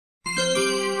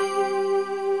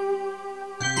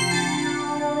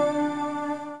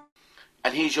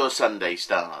here's your Sunday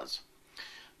stars.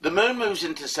 The moon moves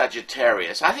into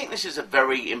Sagittarius. I think this is a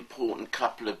very important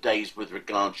couple of days with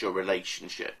regards to your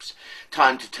relationships.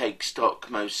 Time to take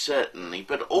stock, most certainly,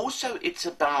 but also it's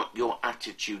about your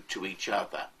attitude to each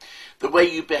other. The way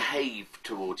you behave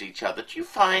towards each other. Do you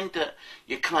find that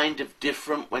you're kind of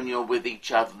different when you're with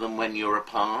each other than when you're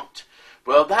apart?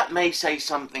 Well, that may say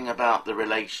something about the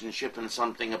relationship and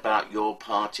something about your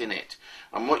part in it.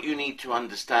 And what you need to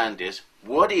understand is,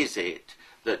 what is it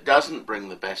that doesn't bring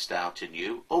the best out in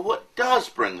you, or what does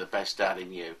bring the best out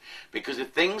in you? Because if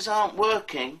things aren't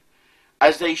working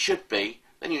as they should be,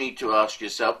 then you need to ask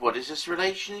yourself, what is this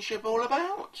relationship all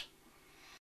about?